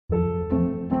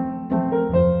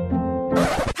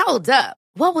Hold up.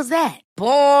 What was that?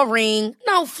 Boring.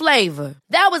 No flavor.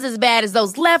 That was as bad as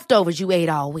those leftovers you ate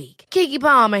all week. Keke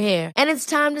Palmer here. And it's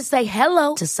time to say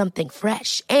hello to something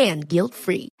fresh and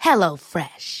guilt-free. Hello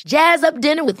Fresh. Jazz up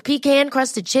dinner with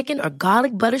pecan-crusted chicken or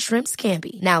garlic butter shrimp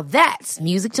scampi. Now that's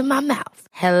music to my mouth.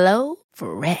 Hello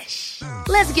Fresh.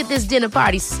 Let's get this dinner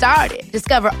party started.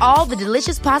 Discover all the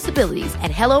delicious possibilities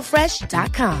at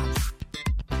hellofresh.com.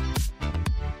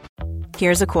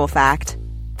 Here's a cool fact.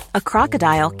 A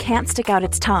crocodile can't stick out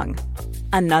its tongue.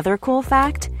 Another cool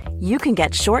fact, you can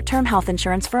get short-term health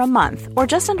insurance for a month or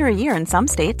just under a year in some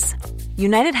states.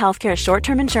 United Healthcare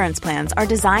short-term insurance plans are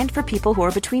designed for people who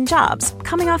are between jobs,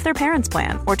 coming off their parents'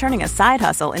 plan, or turning a side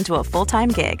hustle into a full-time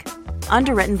gig.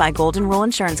 Underwritten by Golden Rule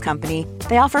Insurance Company,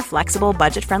 they offer flexible,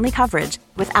 budget-friendly coverage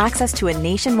with access to a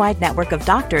nationwide network of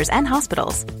doctors and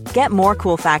hospitals. Get more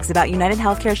cool facts about United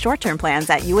Healthcare short-term plans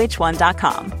at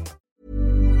uh1.com.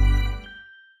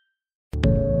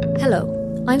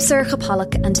 Hello, I'm Saoirse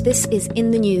Pollock and this is In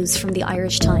the News from the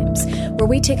Irish Times, where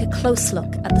we take a close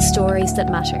look at the stories that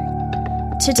matter.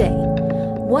 Today,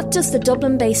 what does the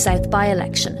Dublin Bay South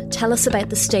by-election tell us about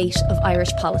the state of Irish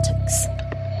politics?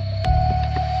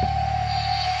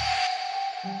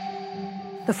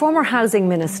 The former Housing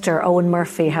Minister, Owen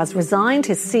Murphy, has resigned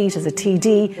his seat as a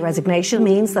TD. The resignation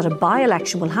means that a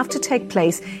by-election will have to take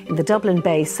place in the Dublin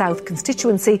Bay South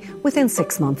constituency within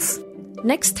 6 months.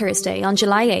 Next Thursday, on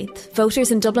July 8th, voters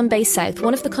in Dublin Bay South,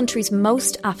 one of the country's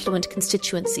most affluent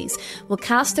constituencies, will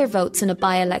cast their votes in a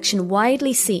by-election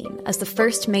widely seen as the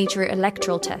first major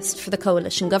electoral test for the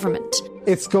coalition government.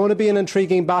 It's going to be an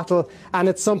intriguing battle, and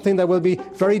it's something that will be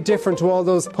very different to all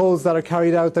those polls that are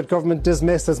carried out that government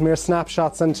dismissed as mere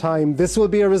snapshots in time. This will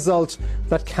be a result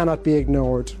that cannot be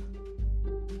ignored.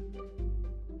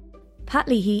 Pat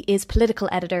Leahy is political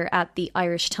editor at the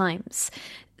Irish Times.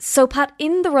 So, Pat,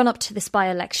 in the run-up to this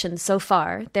by-election so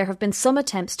far, there have been some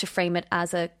attempts to frame it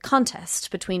as a contest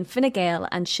between Fine Gael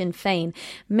and Sinn Féin.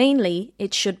 Mainly,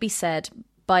 it should be said,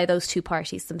 by those two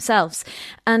parties themselves.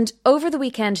 And over the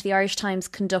weekend, the Irish Times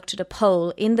conducted a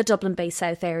poll in the Dublin Bay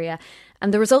South area,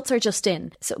 and the results are just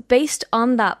in. So, based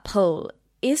on that poll,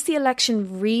 is the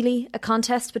election really a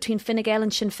contest between Fine Gael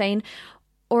and Sinn Féin,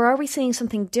 or are we seeing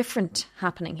something different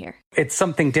happening here? It's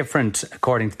something different,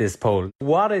 according to this poll.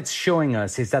 What it's showing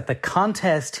us is that the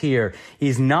contest here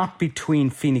is not between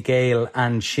Fine Gael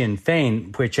and Sinn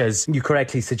Féin, which, as you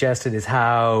correctly suggested, is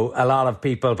how a lot of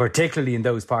people, particularly in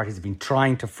those parties, have been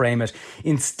trying to frame it.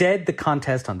 Instead, the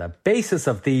contest on the basis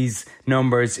of these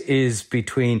numbers is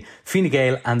between Fine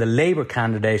Gael and the Labour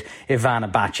candidate, Ivana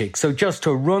Bacik. So just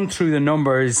to run through the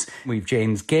numbers, we've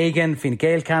James Geoghegan, Fine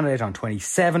Gael candidate, on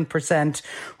 27%.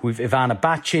 We've Ivana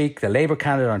Bacik, the Labour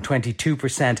candidate, on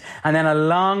 22%, and then a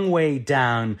long way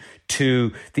down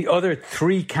to the other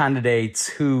three candidates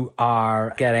who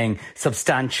are getting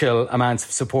substantial amounts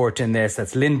of support in this.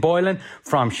 That's Lynn Boylan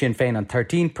from Sinn Féin on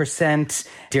 13%,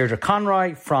 Deirdre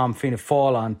Conroy from Fianna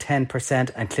Fáil on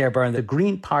 10%, and Claire Byrne, the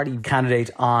Green Party candidate,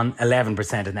 on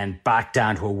 11%, and then back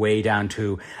down to way down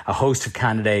to a host of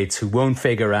candidates who won't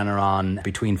figure and are on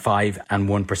between 5 and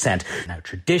 1%. Now,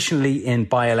 traditionally in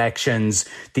by-elections,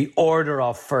 the order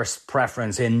of first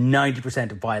preference in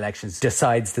 90% of by-elections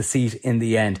decides the seat in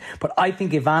the end. But I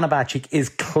think Ivana Bacik is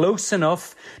close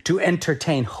enough to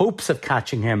entertain hopes of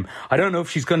catching him. I don't know if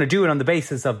she's going to do it on the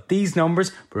basis of these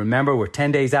numbers, but remember, we're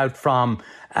 10 days out from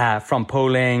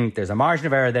polling. There's a margin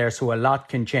of error there, so a lot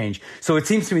can change. So it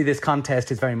seems to me this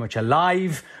contest is very much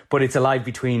alive, but it's alive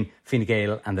between Fine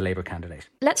Gael and the Labour candidate.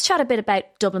 Let's chat a bit about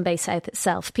Dublin Bay South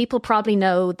itself. People probably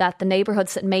know that the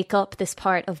neighbourhoods that make up this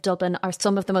part of Dublin are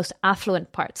some of the most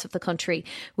affluent parts of the country,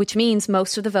 which means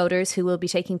most of the voters who will be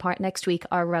taking part next week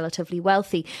are relatively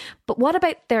wealthy. But what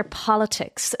about their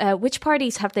politics? Which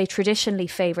parties have they traditionally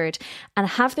favoured? And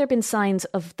have there been signs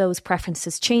of those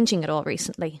preferences changing at all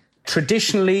recently?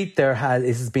 Traditionally,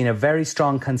 this has been a very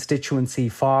strong constituency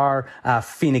for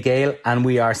Fine Gael, and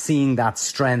we are seeing that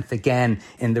strength again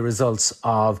in the results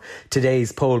of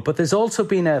today's poll. But there's also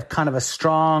been a kind of a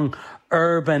strong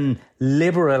urban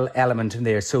liberal element in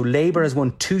there. So Labour has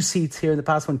won 2 seats here in the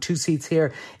past, won 2 seats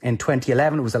here in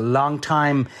 2011. It was a long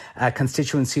time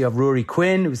constituency of Ruairí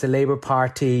Quinn, who was the Labour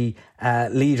Party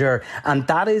leader. And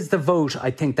that is the vote,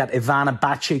 I think, that Ivana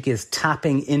Bacik is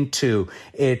tapping into.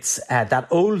 It's that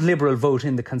old liberal vote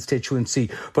in the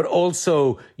constituency, but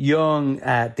also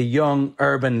the young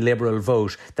urban liberal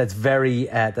vote that's very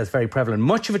prevalent.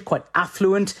 Much of it quite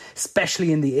affluent,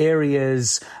 especially in the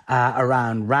areas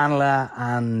around Ranelagh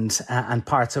and and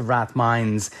parts of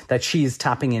Rathmines, that she is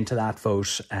tapping into that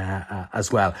vote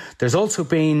as well. There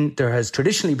has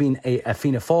traditionally been a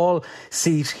Fianna Fáil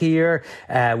seat here.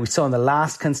 We saw in the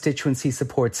last constituency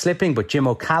support slipping, but Jim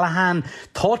O'Callaghan,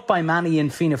 thought by many in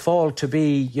Fianna Fáil to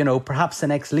be, perhaps the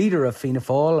next leader of Fianna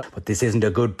Fáil. But this isn't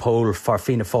a good poll for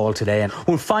Fianna Fáil today. And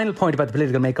one final point about the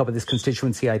political makeup of this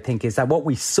constituency, I think, is that what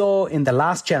we saw in the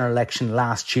last general election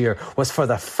last year was for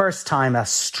the first time a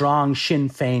strong Sinn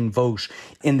Féin vote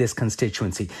in this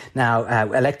constituency. Now,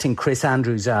 electing Chris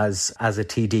Andrews as a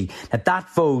TD. Now, that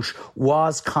vote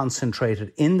was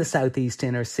concentrated in the southeast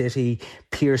inner city,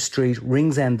 Pearse Street,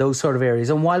 Ringsend, those sort of areas.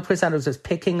 And while Chris Andrews is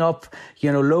picking up,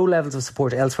 low levels of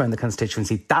support elsewhere in the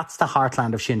constituency, that's the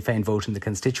heartland of Sinn Féin vote in the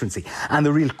constituency. And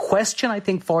the real question, I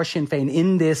think, for Sinn Féin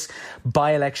in this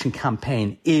by-election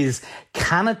campaign is,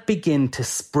 can it begin to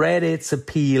spread its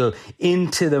appeal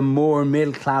into the more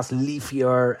middle-class,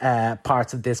 leafier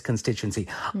parts of this constituency?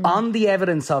 On the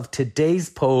evidence of today's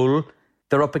poll,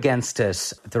 they're up against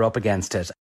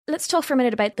it. Let's talk for a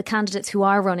minute about the candidates who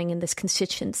are running in this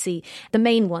constituency, the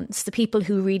main ones, the people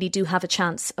who really do have a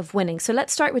chance of winning. So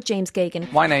let's start with James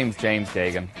Geoghegan. My name's James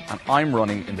Geoghegan and I'm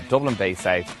running in the Dublin Bay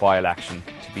South by-election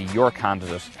to be your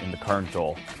candidate in the current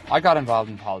Dáil. I got involved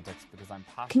in politics because I'm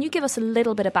passionate. Can you give us a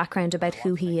little bit of background about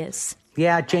who he is?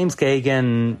 Yeah, James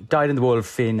Geoghegan, died in the wool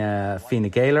Fine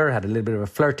Gaeler, had a little bit of a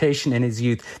flirtation in his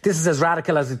youth. This is as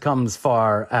radical as it comes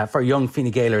for young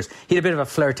Fine Gaelers. He had a bit of a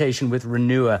flirtation with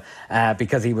Renua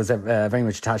because he was very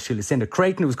much attached to Lucinda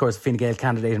Creighton, who was, of course, a Fine Gael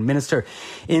candidate and minister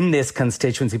in this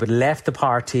constituency, but left the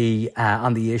party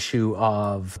on the issue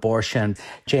of abortion.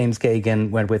 James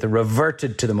Geoghegan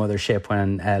reverted to the mothership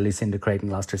when Lucinda Creighton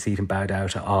lost her seat and bowed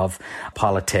out of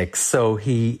politics. So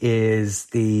he is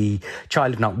the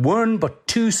child of not one, but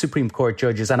two Supreme Court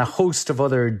judges and a host of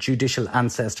other judicial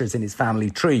ancestors in his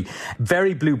family tree.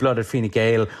 Very blue-blooded Fine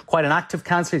Gael, quite an active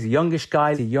councillor. He's a youngish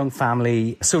guy, a young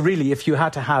family. So really, if you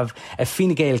had to have a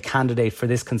Fine Gael candidate for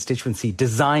this constituency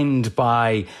designed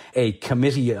by a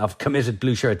committee of committed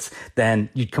blue shirts, then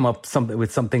you'd come up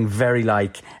with something very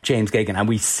like James Geoghegan. And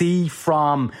we see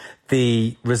from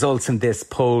the results in this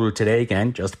poll today,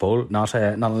 again, just a poll, not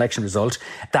an election result,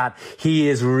 that he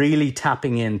is really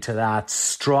tapping into that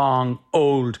strong,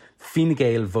 old Fine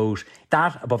Gael vote.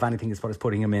 That, above anything, is what is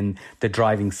putting him in the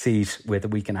driving seat with a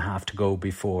week and a half to go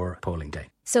before polling day.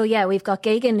 So yeah, we've got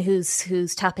Geoghegan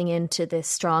who's tapping into this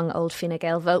strong old Fine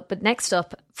Gael vote. But next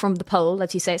up from the poll,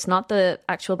 as you say, it's not the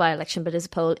actual by-election, but is a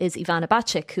poll, is Ivana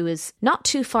Bacik, who is not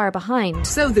too far behind.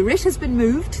 So the writ has been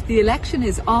moved, the election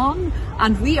is on,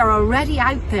 and we are already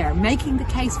out there making the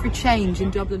case for change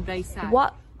in Dublin Bay South.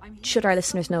 What should our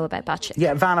listeners know about Bacik?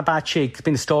 Yeah, Ivana Bacik has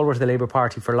been a stalwart of the Labour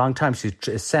Party for a long time. She's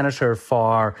a senator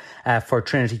for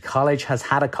Trinity College, has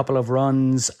had a couple of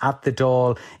runs at the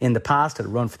Dáil in the past, had a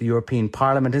run for the European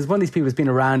Parliament. Is one of these people who's been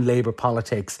around Labour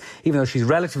politics, even though she's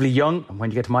relatively young.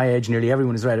 When you get to my age, nearly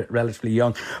everyone is relatively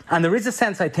young. And there is a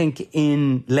sense, I think,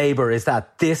 in Labour is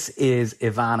that this is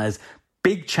Ivana's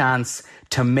big chance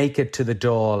to make it to the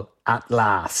Dáil at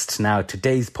last. Now,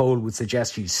 today's poll would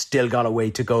suggest she's still got a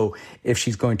way to go if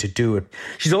she's going to do it.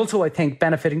 She's also, I think,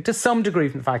 benefiting to some degree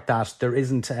from the fact that there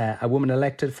isn't a woman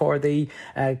elected for the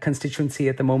constituency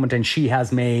at the moment, and she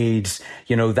has made,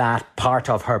 that part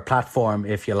of her platform,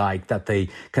 if you like, that the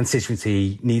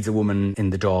constituency needs a woman in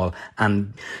the Dáil.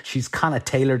 And she's kind of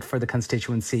tailored for the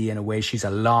constituency in a way. She's a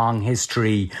long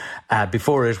history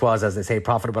before it was, as they say,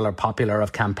 profitable or popular,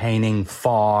 of campaigning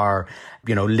for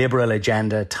liberal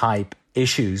agenda type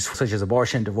issues such as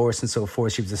abortion, divorce and so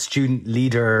forth. She was a student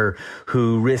leader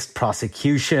who risked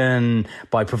prosecution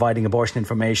by providing abortion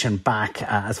information back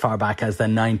as far back as the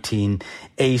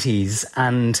 1980s.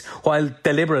 And while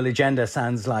the liberal agenda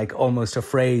sounds like almost a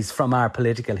phrase from our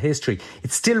political history,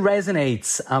 it still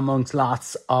resonates amongst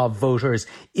lots of voters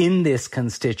in this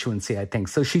constituency, I think.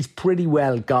 So she's pretty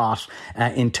well got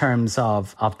in terms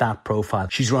of that profile.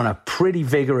 She's run a pretty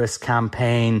vigorous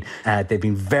campaign. They've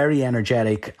been very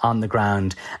energetic on the ground.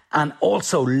 And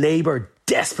also Labour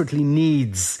desperately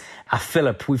needs a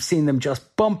fillip. We've seen them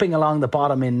just bumping along the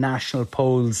bottom in national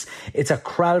polls. It's a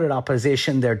crowded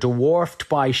opposition. They're dwarfed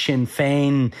by Sinn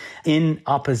Féin in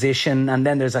opposition. And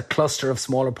then there's a cluster of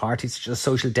smaller parties, such as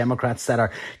Social Democrats, that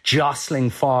are jostling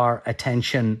for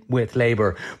attention with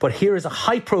Labour. But here is a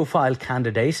high-profile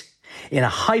candidate in a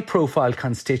high-profile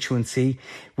constituency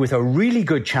with a really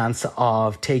good chance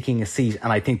of taking a seat.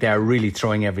 And I think they're really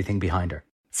throwing everything behind her.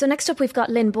 So next up, we've got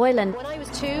Lynn Boylan. When I was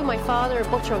 2, my father, a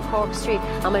butcher on Cork Street,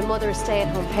 and my mother, a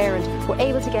stay-at-home parent, were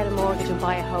able to get a mortgage and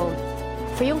buy a home.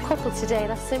 For young couples today,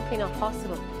 that's simply not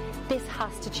possible. This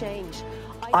has to change.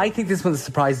 I think this is one of the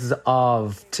surprises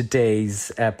of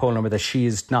today's poll number, that she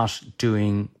is not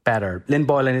doing better. Lynn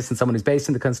Boylan isn't someone who's based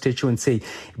in the constituency.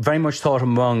 Very much thought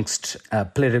amongst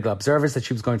political observers that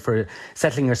she was going for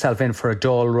settling herself in for a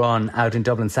Dáil run out in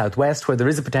Dublin South West, where there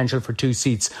is a potential for 2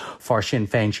 seats for Sinn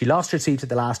Féin. She lost her seat at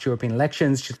the last European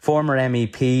elections. She's former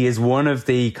MEP, is one of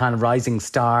the kind of rising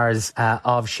stars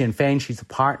of Sinn Féin. She's a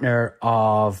partner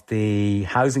of the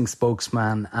housing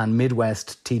spokesman and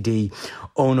Midwest TD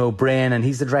Eoin O'Brien, and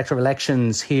he's the Director of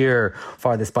Elections here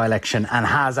for this by-election and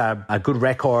has a good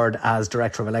record as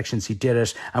Director of Elections. He did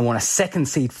it and won a second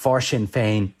seat for Sinn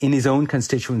Féin in his own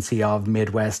constituency of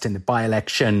Midwest in the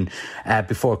by-election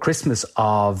before Christmas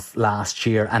of last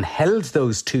year, and held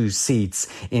those 2 seats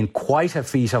in quite a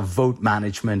feat of vote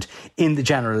management in the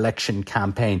general election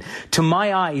campaign. To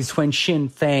my eyes, when Sinn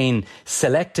Féin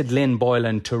selected Lynn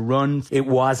Boylan to run, it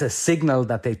was a signal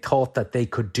that they thought that they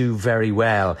could do very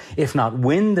well. If not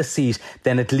win the seat,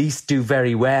 then at least do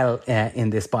very well in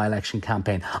this by-election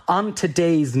campaign. On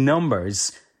today's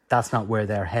numbers, that's not where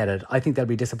they're headed. I think they'll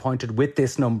be disappointed with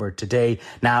this number today.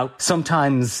 Now,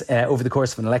 sometimes over the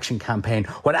course of an election campaign,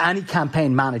 what any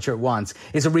campaign manager wants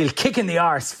is a real kick in the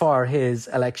arse for his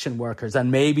election workers,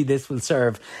 and maybe this will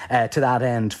serve to that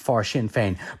end for Sinn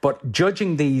Féin. But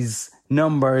judging these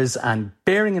numbers and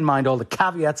bearing in mind all the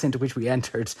caveats into which we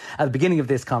entered at the beginning of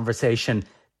this conversation,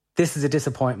 this is a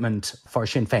disappointment for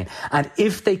Sinn Féin. And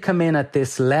if they come in at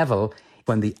this level,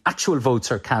 when the actual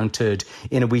votes are counted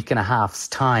in a week and a half's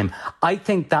time, I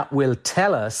think that will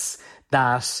tell us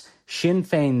that Sinn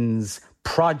Féin's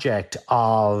project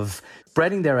of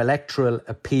spreading their electoral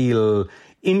appeal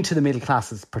into the middle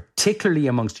classes, particularly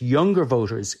amongst younger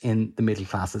voters in the middle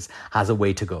classes, has a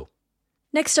way to go.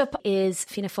 Next up is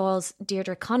Fianna Fáil's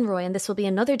Deirdre Conroy, and this will be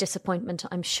another disappointment,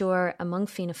 I'm sure, among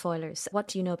Fianna Fáilers. What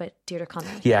do you know about Deirdre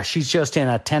Conroy? Yeah, she's just in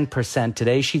at 10%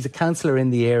 today. She's a councillor in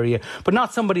the area, but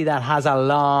not somebody that has a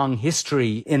long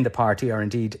history in the party or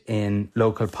indeed in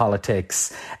local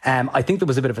politics. I think there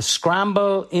was a bit of a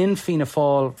scramble in Fianna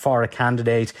Fáil for a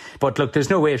candidate, but look, there's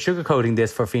no way of sugarcoating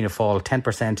this for Fianna Fáil.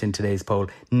 10% in today's poll,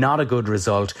 not a good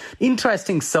result.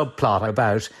 Interesting subplot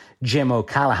about Jim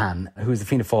O'Callaghan, who's the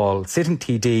Fianna Fáil sitting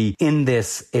TD in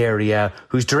this area,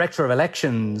 who's Director of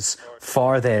Elections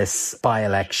for this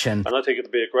by-election. And I think it'd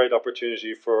be a great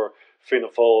opportunity for Fianna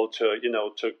Fáil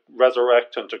to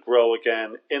resurrect and to grow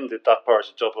again in that part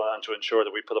of Dublin, and to ensure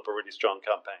that we put up a really strong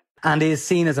campaign. And is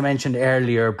seen, as I mentioned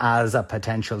earlier, as a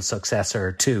potential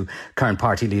successor to current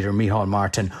party leader Micheál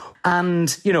Martin.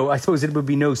 And, I suppose it would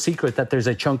be no secret that there's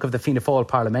a chunk of the Fianna Fáil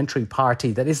parliamentary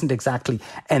party that isn't exactly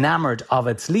enamoured of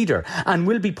its leader and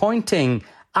will be pointing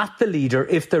at the leader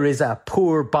if there is a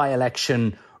poor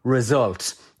by-election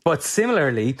result. But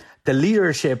similarly, the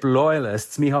leadership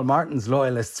loyalists, Micheál Martin's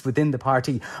loyalists within the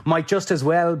party, might just as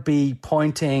well be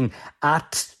pointing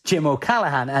at Jim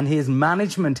O'Callaghan and his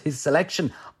management, his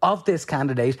selection of this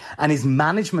candidate and his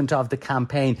management of the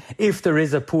campaign if there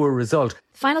is a poor result.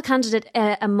 Final candidate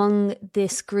among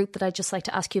this group that I'd just like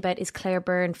to ask you about is Claire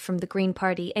Byrne from the Green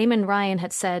Party. Eamon Ryan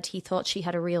had said he thought she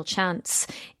had a real chance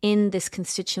in this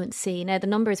constituency. Now, the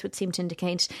numbers would seem to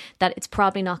indicate that it's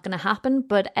probably not going to happen,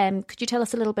 but could you tell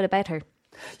us a little bit about her?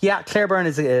 Yeah, Claire Byrne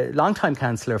is a long-time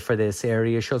councillor for this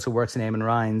area. She also works in Eamon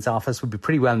Ryan's office, would be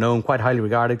pretty well known, quite highly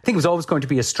regarded. I think it was always going to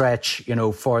be a stretch,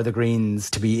 for the Greens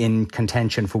to be in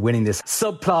contention for winning this.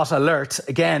 Subplot alert,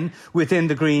 again, within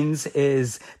the Greens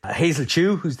is Hazel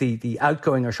Chu, who's the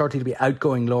outgoing or shortly to be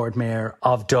outgoing Lord Mayor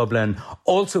of Dublin,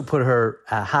 also put her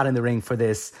hat in the ring for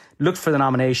this. Looked for the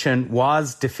nomination,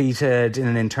 was defeated in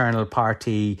an internal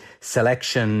party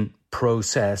selection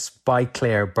process by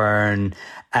Claire Byrne.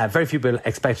 Very few people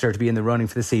expected her to be in the running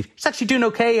for the seat. She's actually doing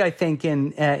okay, I think,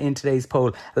 in today's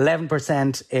poll.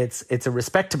 11%. It's a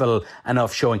respectable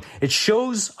enough showing. It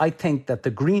shows, I think, that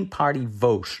the Green Party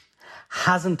vote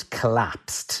hasn't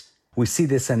collapsed. We see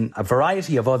this in a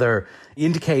variety of other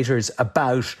indicators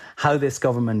about how this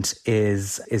government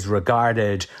is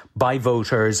regarded by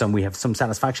voters, and we have some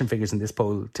satisfaction figures in this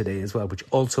poll today as well, which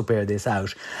also bear this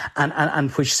out,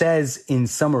 and which says, in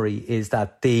summary, is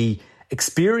that the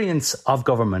experience of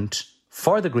government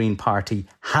for the Green Party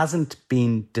hasn't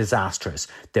been disastrous.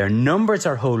 Their numbers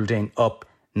are holding up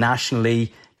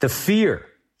nationally. The fear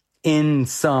in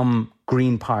some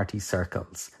Green Party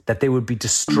circles that they would be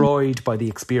destroyed by the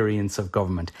experience of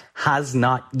government has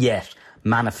not yet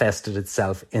manifested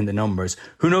itself in the numbers.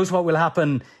 Who knows what will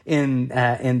happen in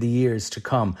the years to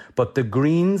come? But the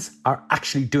Greens are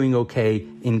actually doing okay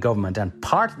in government, and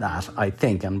part of that, I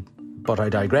think, and but I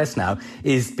digress now,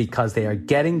 is because they are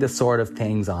getting the sort of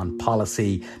things on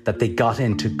policy that they got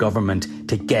into government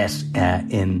to get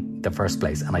in the first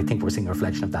place. And I think we're seeing a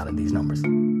reflection of that in these numbers.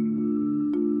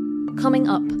 Coming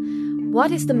up,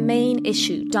 what is the main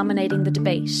issue dominating the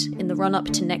debate in the run-up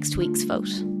to next week's vote?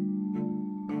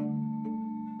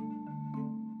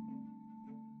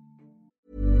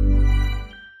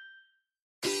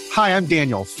 Hi, I'm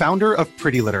Daniel, founder of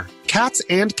Pretty Litter. Cats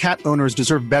and cat owners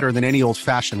deserve better than any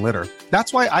old-fashioned litter.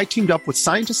 That's why I teamed up with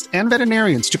scientists and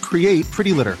veterinarians to create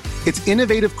Pretty Litter. Its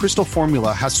innovative crystal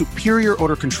formula has superior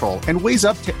odor control and weighs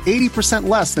up to 80%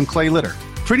 less than clay litter.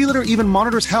 Pretty Litter even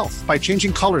monitors health by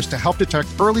changing colors to help detect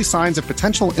early signs of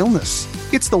potential illness.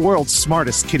 It's the world's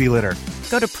smartest kitty litter.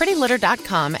 Go to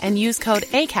prettylitter.com and use code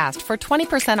ACAST for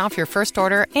 20% off your first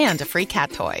order and a free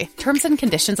cat toy. Terms and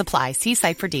conditions apply. See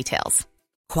site for details.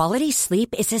 Quality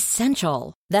sleep is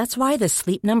essential. That's why the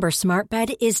Sleep Number Smart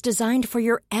Bed is designed for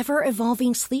your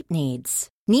ever-evolving sleep needs.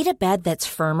 Need a bed that's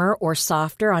firmer or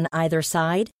softer on either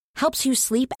side? Helps you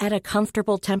sleep at a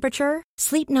comfortable temperature?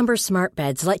 Sleep Number Smart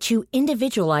Beds let you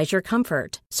individualize your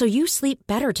comfort, so you sleep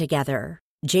better together.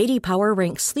 J.D. Power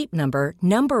ranks Sleep Number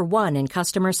number 1 in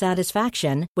customer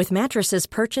satisfaction with mattresses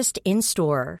purchased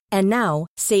in-store. And now,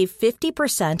 save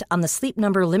 50% on the Sleep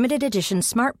Number Limited Edition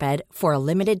Smart Bed for a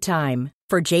limited time.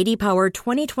 For J.D. Power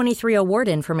 2023 award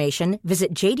information,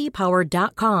 visit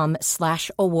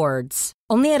jdpower.com/awards.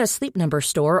 Only at a Sleep Number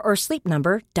store or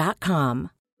sleepnumber.com.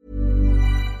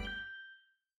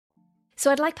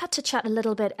 So I'd like Pat to chat a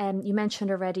little bit, you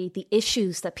mentioned already the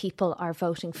issues that people are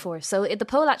voting for. So the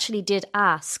poll actually did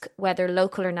ask whether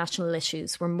local or national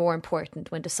issues were more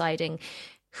important when deciding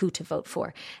who to vote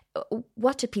for.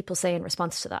 What did people say in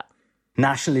response to that?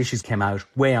 National issues came out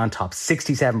way on top.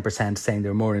 67% saying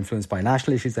they're more influenced by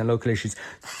national issues than local issues.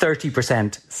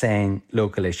 30% saying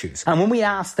local issues. And when we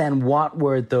asked then what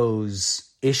were those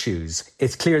issues,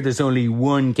 it's clear there's only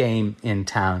one game in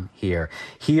town here.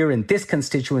 Here in this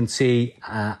constituency,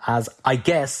 as I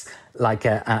guess like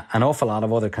an awful lot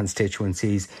of other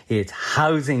constituencies, it's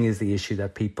housing is the issue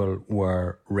that people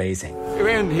were raising.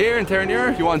 Around here in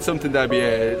Terenure, if you want something that'd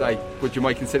be like what you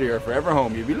might consider your forever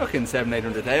home, you'd be looking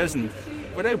 700,000-800,000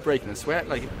 without breaking a sweat.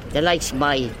 Like the likes of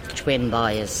my twin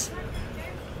boys,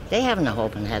 they haven't a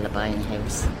hope in hell of buying a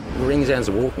house. Ringsend's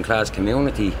a working class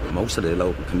community. Most of the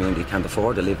local community can't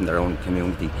afford to live in their own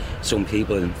community. Some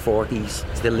people in 40s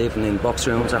still living in box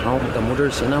rooms at home with their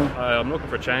mothers, you know. I'm looking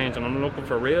for change, and I'm looking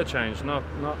for real change, not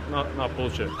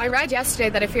bullshit. I read yesterday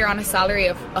that if you're on a salary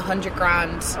of 100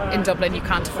 grand in Dublin, you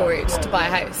can't afford to buy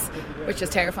a house, which is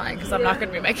terrifying because I'm not going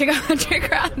to be making 100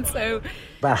 grand. So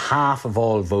about half of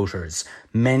all voters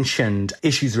mentioned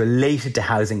issues related to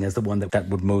housing as the one that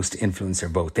would most influence their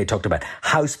vote. They talked about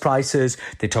house prices,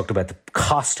 they talked about the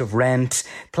cost of rent,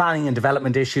 planning and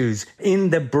development issues. In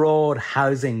the broad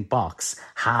housing box,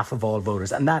 half of all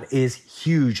voters. And that is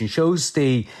huge and shows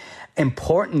the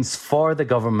importance for the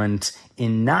government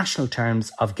in national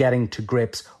terms of getting to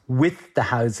grips with the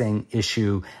housing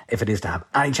issue if it is to have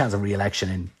any chance of re-election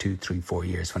in 2, 3, 4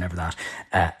 years, whenever that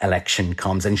election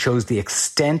comes, and shows the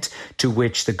extent to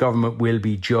which the government will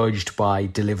be judged by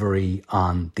delivery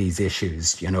on these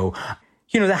issues. You know,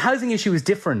 the housing issue is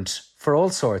different for all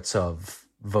sorts of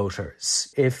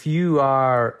voters. If you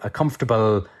are a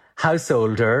comfortable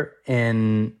householder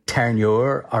in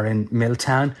Terenure or in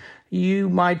Milltown, you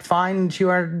might find you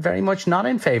are very much not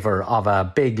in favour of a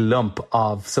big lump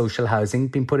of social housing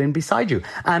being put in beside you.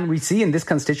 And we see in this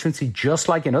constituency, just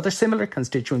like in other similar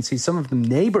constituencies, some of them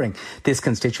neighbouring this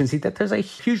constituency, that there's a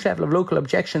huge level of local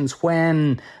objections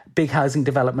when big housing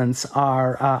developments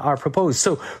are proposed.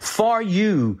 So for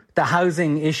you, the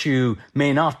housing issue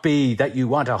may not be that you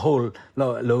want a whole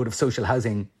load of social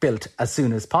housing built as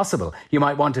soon as possible. You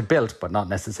might want it built, but not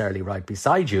necessarily right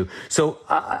beside you. So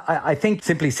I think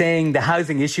simply saying the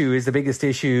housing issue is the biggest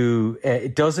issue,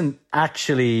 it doesn't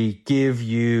actually give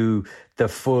you the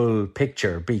full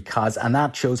picture, and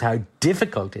that shows how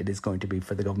difficult it is going to be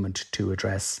for the government to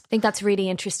address. I think that's really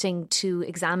interesting to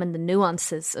examine the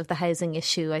nuances of the housing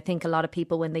issue. I think a lot of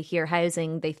people, when they hear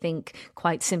housing, they think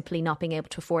quite simply not being able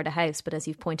to afford a house. But as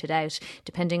you've pointed out,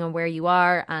 depending on where you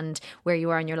are and where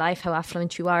you are in your life, how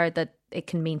affluent you are, that it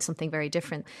can mean something very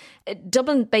different.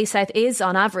 Dublin Bay South is,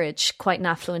 on average, quite an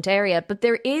affluent area, but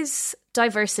there is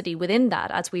diversity within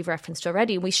that, as we've referenced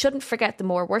already. We shouldn't forget the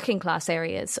more working class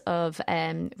areas of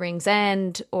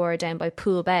Ringsend or down by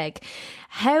Poolbeg.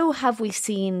 How have we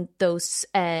seen those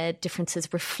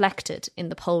differences reflected in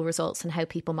the poll results and how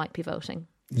people might be voting?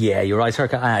 Yeah, you're right,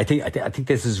 Sorcha. I think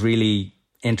this is really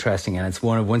interesting, and it's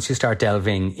one of, once you start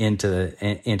delving into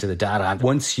the data,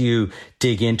 once you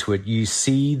dig into it, you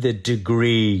see the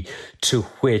degree to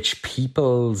which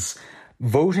people's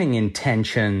voting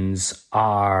intentions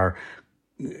are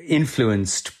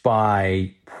influenced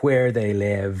by where they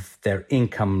live, their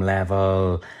income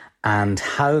level, and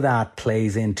how that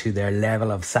plays into their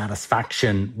level of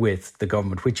satisfaction with the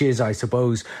government, which is, I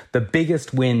suppose, the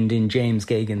biggest wind in James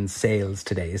Geoghegan's sails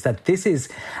today, is that this is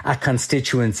a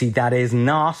constituency that is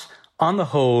not, on the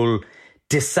whole,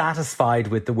 dissatisfied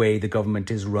with the way the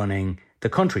government is running the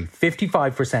country.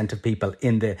 55% of people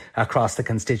across the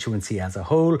constituency as a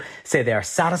whole say they are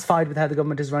satisfied with how the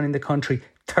government is running the country.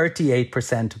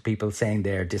 38% of people saying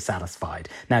they're dissatisfied.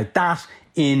 Now, that,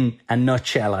 in a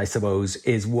nutshell, I suppose,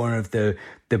 is one of the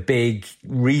big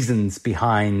reasons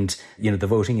behind, the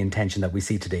voting intention that we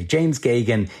see today. James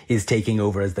Geoghegan is taking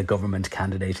over as the government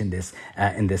candidate in this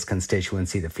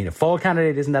constituency. The Fianna Fáil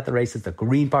candidate isn't at the races. The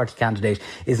Green Party candidate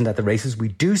isn't at the races. We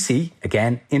do see,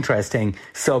 again, interesting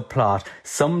subplot,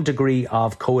 some degree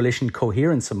of coalition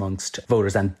coherence amongst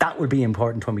voters, and that will be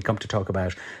important when we come to talk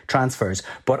about transfers.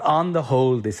 But on the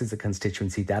whole, this is a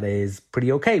constituency that is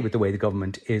pretty okay with the way the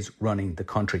government is running the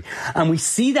country. And we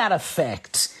see that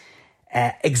effect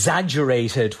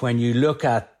exaggerated when you look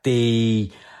at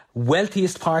the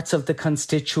wealthiest parts of the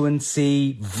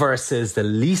constituency versus the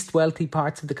least wealthy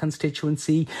parts of the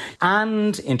constituency.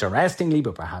 And interestingly,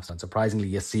 but perhaps unsurprisingly,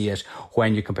 you see it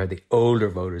when you compare the older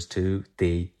voters to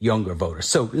the younger voters.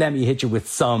 So let me hit you with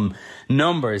some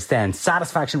numbers then.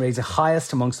 Satisfaction rates are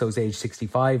highest amongst those aged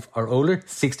 65 or older.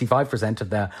 65% of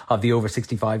the over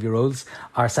 65-year-olds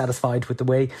are satisfied with the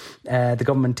way the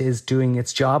government is doing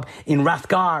its job. In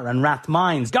Rathgar and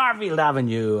Rathmines, Garfield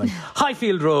Avenue and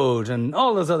Highfield Road and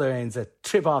all those other names that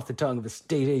trip off the tongue of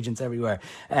estate agents everywhere.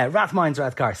 Rathmines,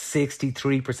 Rathgar,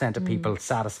 63% of people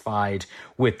satisfied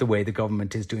with the way the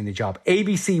government is doing the job.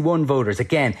 ABC1 voters,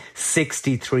 again,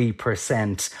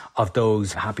 63% of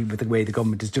those happy with the way the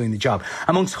government is doing the job.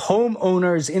 Amongst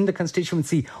homeowners in the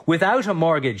constituency without a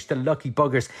mortgage, the lucky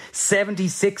buggers,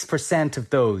 76%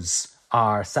 of those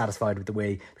are satisfied with the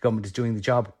way the government is doing the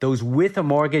job. Those with a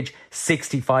mortgage,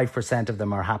 65% of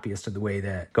them are happiest with the way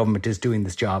the government is doing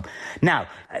this job. Now,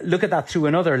 look at that through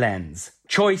another lens.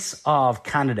 Choice of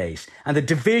candidate. And the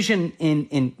division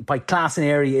in by class and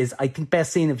area is, I think,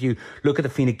 best seen if you look at the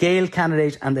Fine Gael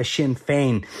candidate and the Sinn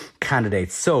Féin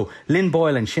candidate. So, Lynn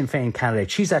Boylan, Sinn Féin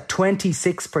candidate, she's at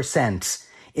 26%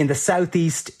 in the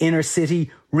southeast inner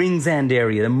city Ringsend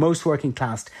area, the most working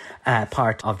class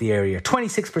part of the area.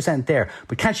 26% there.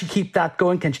 But can she keep that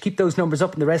going? Can she keep those numbers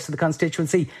up in the rest of the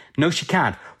constituency? No, she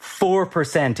can't.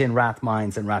 4% in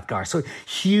Rathmines and Rathgar. So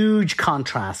huge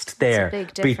contrast there.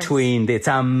 It's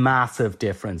a massive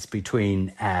difference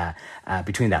between that.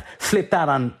 Flip that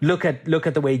on. Look at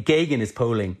the way Geoghegan is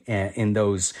polling in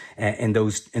those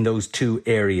two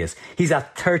areas. He's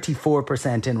at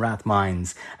 34% in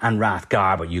Rathmines and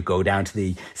Rathgar, but you go down to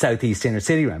the southeast inner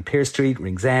city around Pearse Street,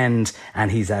 Ringsend,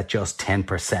 and he's at just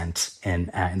 10%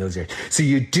 in those areas. So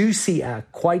you do see a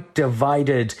quite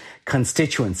divided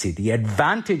constituency. The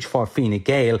advantage for Fine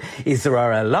Gael is there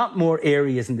are a lot more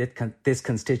areas in this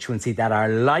constituency that are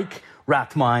like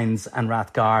Rathmines and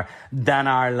Rathgar than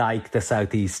are like the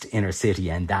southeast inner city,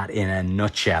 and that, in a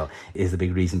nutshell, is the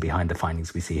big reason behind the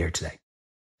findings we see here today.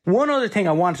 One other thing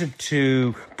I wanted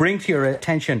to bring to your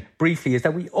attention briefly is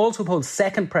that we also poll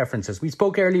second preferences. We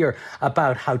spoke earlier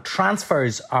about how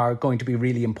transfers are going to be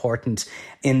really important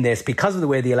in this because of the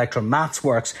way the electoral maths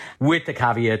works, with the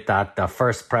caveat that the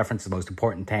first preference is the most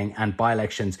important thing, and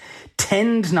by-elections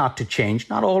tend not to change,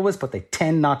 not always, but they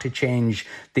tend not to change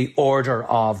the order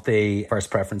of the first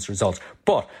preference results.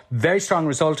 But very strong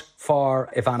result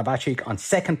for Ivana Bacik on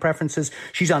second preferences.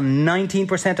 She's on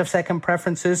 19% of second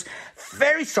preferences.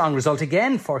 Very strong result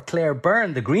again for Claire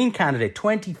Byrne, the Green candidate,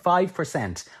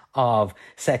 25% of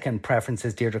second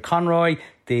preferences. Deirdre Conroy,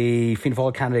 the Fianna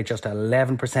Fáil candidate, just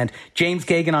 11%. James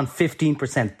Geoghegan on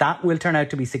 15%. That will turn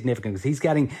out to be significant because he's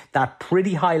getting that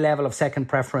pretty high level of second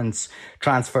preference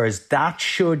transfers. That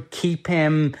should keep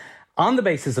him, on the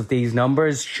basis of these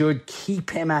numbers, should keep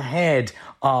him ahead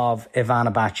of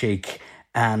Ivana Bacik.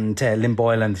 And Lynn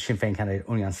Boylan, the Sinn Féin candidate,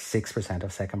 only on 6%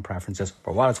 of second preferences.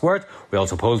 For what it's worth, we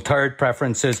also polled third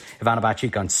preferences. Ivana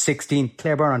Bacik on 16,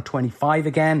 Claire Byrne on 25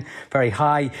 again, very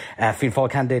high. Fianna Fáil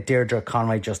candidate Deirdre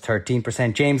Conroy just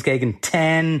 13%. James Geoghegan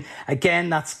 10. Again,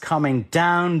 that's coming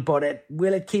down, but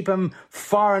will it keep him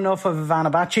far enough of Ivana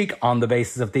Bacik? On the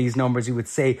basis of these numbers, you would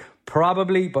say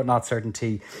probably, but not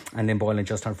certainty. And Lynn Boylan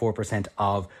just on 4%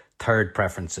 of third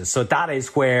preferences. So that is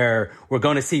where we're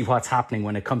going to see what's happening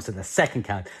when it comes to the second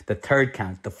count, the third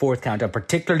count, the fourth count, and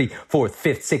particularly fourth,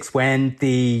 fifth, sixth, when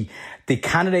the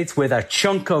candidates with a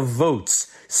chunk of votes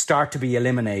start to be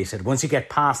eliminated. Once you get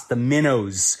past the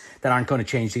minnows that aren't going to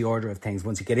change the order of things,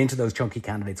 once you get into those chunky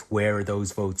candidates, where are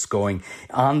those votes going?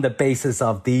 On the basis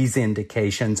of these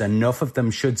indications, enough of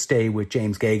them should stay with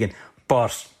James Geoghegan.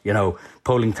 But, you know,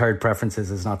 polling third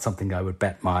preferences is not something I would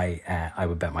bet my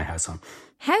house on.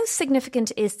 How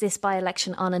significant is this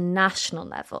by-election on a national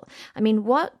level? I mean,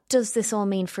 what does this all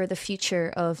mean for the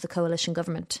future of the coalition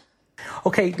government?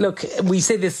 OK, look, we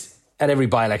say this at every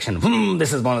by-election.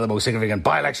 This is one of the most significant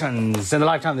by-elections in the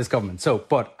lifetime of this government.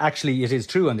 But actually it is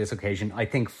true on this occasion, I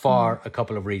think, for a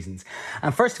couple of reasons.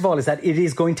 And first of all is that it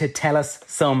is going to tell us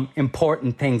some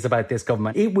important things about this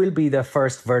government. It will be the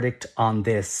first verdict on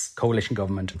this coalition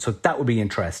government. So that will be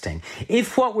interesting.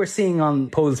 If what we're seeing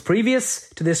on polls previous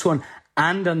to this one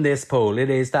and on this poll, it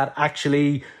is that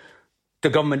actually the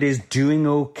government is doing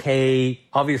okay.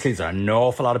 Obviously, there's an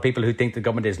awful lot of people who think the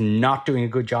government is not doing a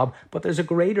good job, but there's a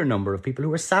greater number of people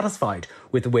who are satisfied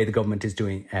with the way the government is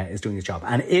doing its job.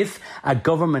 And if a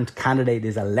government candidate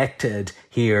is elected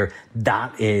here,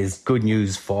 that is good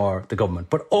news for the government.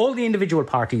 But all the individual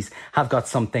parties have got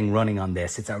something running on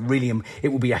this. It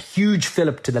will be a huge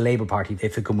fillip to the Labour Party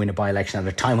if it can win a by-election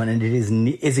at a time when it is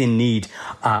in need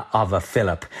of a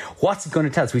fillip. What's it going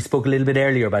to tell us? We spoke a little bit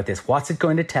earlier about this. What's it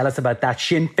going to tell us about that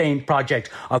Sinn Féin project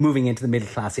of moving into the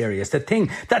middle-class areas? The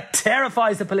thing that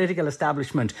terrifies the political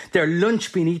establishment, their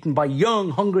lunch being eaten by young,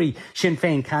 hungry Sinn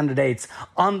Féin candidates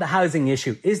on the housing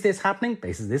issue. Is this happening?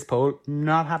 Basis this poll,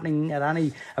 not happening at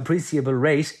any appreciable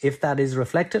rate. If that is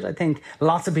reflected, I think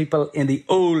lots of people in the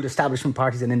old establishment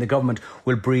parties and in the government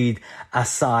will breathe a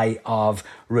sigh of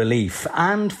relief.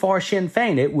 And for Sinn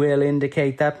Féin, it will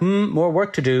indicate that more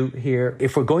work to do here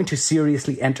if we're going to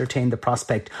seriously entertain the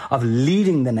prospect of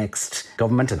leading the next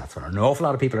government, and that's what an awful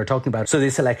lot of people are talking about. So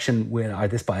this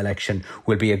by-election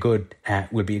will be a good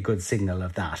signal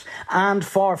of that. And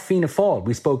for Fianna Fáil,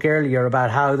 we spoke earlier about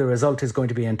how the result is going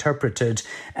to be interpreted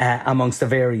amongst the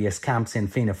various camps in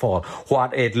Fianna Fáil.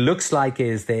 What it looks like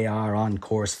is they are on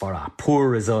course for a poor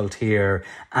result here.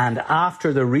 And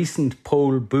after the recent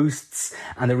poll boosts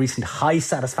and the recent high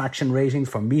satisfaction ratings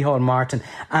for Micheál Martin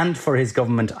and for his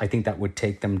government, I think that would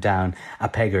take them down a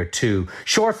peg or two.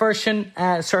 Short version,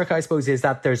 Circa, I suppose, is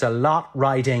that there's a lot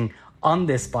riding on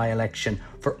this by-election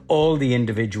for all the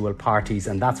individual parties,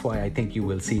 and that's why I think you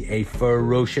will see a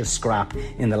ferocious scrap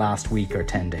in the last week or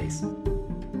 10 days.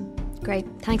 Great.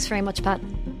 Thanks very much, Pat.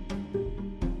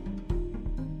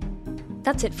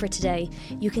 That's it for today.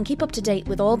 You can keep up to date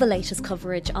with all the latest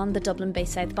coverage on the Dublin Bay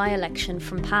South by-election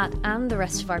from Pat and the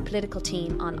rest of our political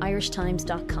team on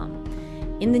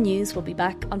irishtimes.com. In the News will be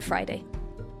back on Friday.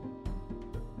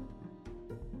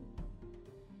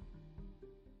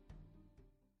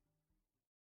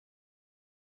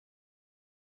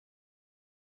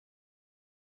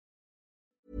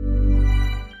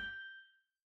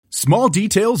 Small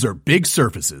details are big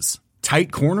surfaces.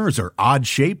 Tight corners are odd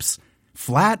shapes.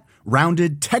 Flat,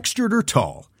 rounded, textured, or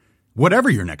tall.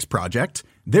 Whatever your next project,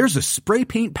 there's a spray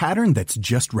paint pattern that's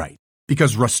just right.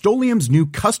 Because Rust-Oleum's new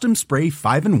Custom Spray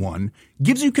 5-in-1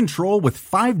 gives you control with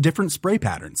 5 different spray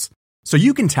patterns. So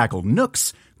you can tackle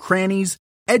nooks, crannies,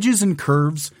 edges, and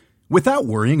curves without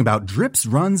worrying about drips,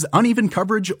 runs, uneven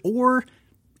coverage, or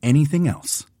anything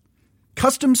else.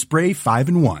 Custom Spray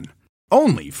 5-in-1.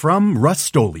 Only from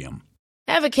Rust-Oleum.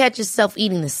 Ever catch yourself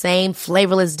eating the same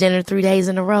flavorless dinner 3 days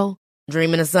in a row?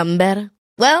 Dreaming of something better?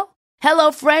 Well,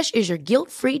 HelloFresh is your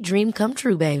guilt-free dream come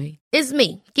true, baby. It's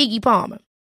me, Keke Palmer.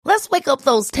 Let's wake up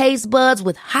those taste buds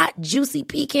with hot, juicy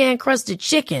pecan-crusted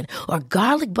chicken or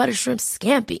garlic butter shrimp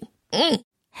scampi.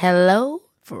 Hello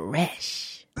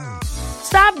Fresh.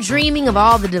 Stop dreaming of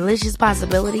all the delicious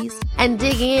possibilities and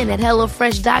dig in at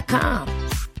HelloFresh.com.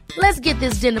 Let's get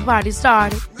this dinner party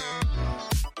started.